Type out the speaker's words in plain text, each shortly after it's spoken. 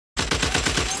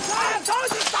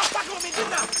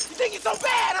think it's so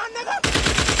bad, huh, nigga?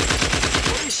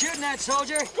 What are you shooting at,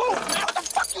 soldier? Go, man. What the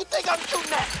fuck you think I'm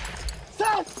shooting at?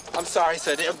 Son? I'm sorry,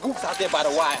 sir. There are goops out there by the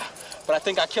wire, but I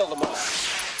think I killed them all.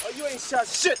 Oh, you ain't shot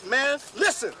shit, man.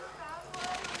 Listen.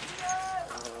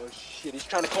 Oh, shit. He's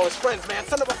trying to call his friends, man.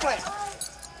 Send him a flash.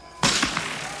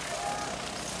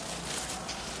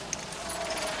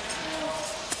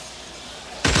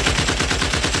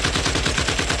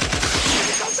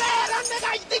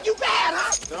 Nigga, you think you bad,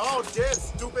 huh? They're all dead,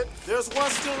 stupid. There's one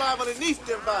still alive underneath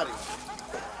them bodies.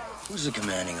 Who's the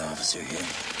commanding officer here?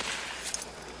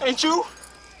 Ain't you?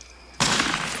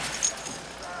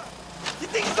 You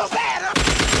think it's so bad, huh?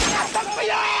 Got something for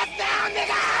your ass now,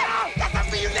 nigga! Got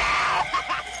something for you now!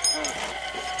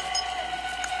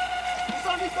 There's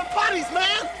underneath the bodies,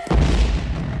 man!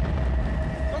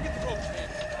 Go get the roach, man.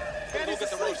 Go get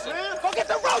the roach, man. Go get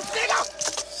the roach, nigga!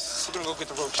 We're gonna go get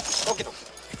the roach. Go get him.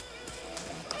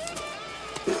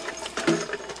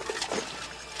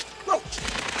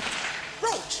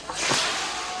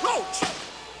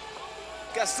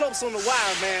 Got slopes on the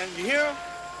wire, man. You hear him?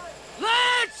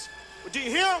 Let's! Well, do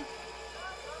you hear him?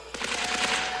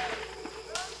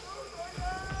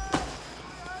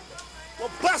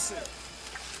 Well, bust it!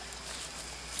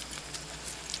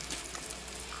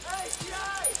 Hey,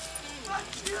 Jay! Fuck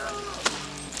you!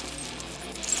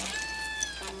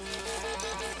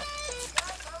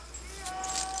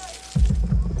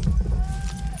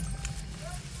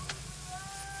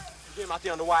 You get him out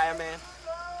there on the wire, man.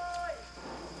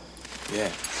 Yeah.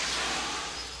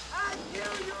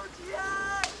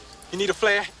 You need a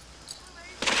flare?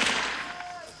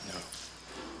 No.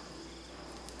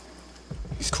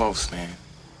 He's close, man.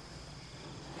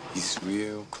 He's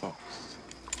real close.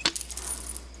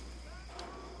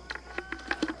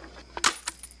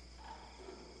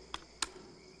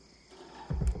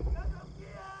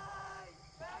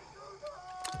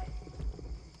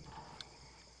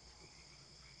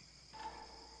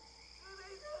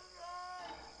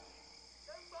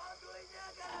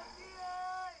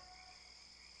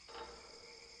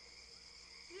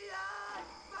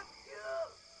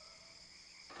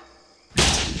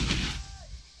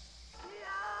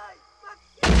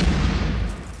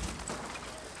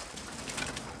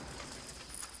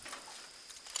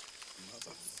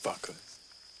 Motherfuckers.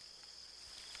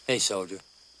 Hey, soldier.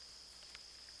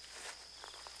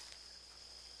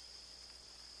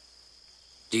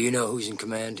 Do you know who's in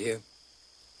command here?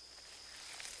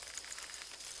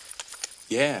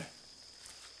 Yeah.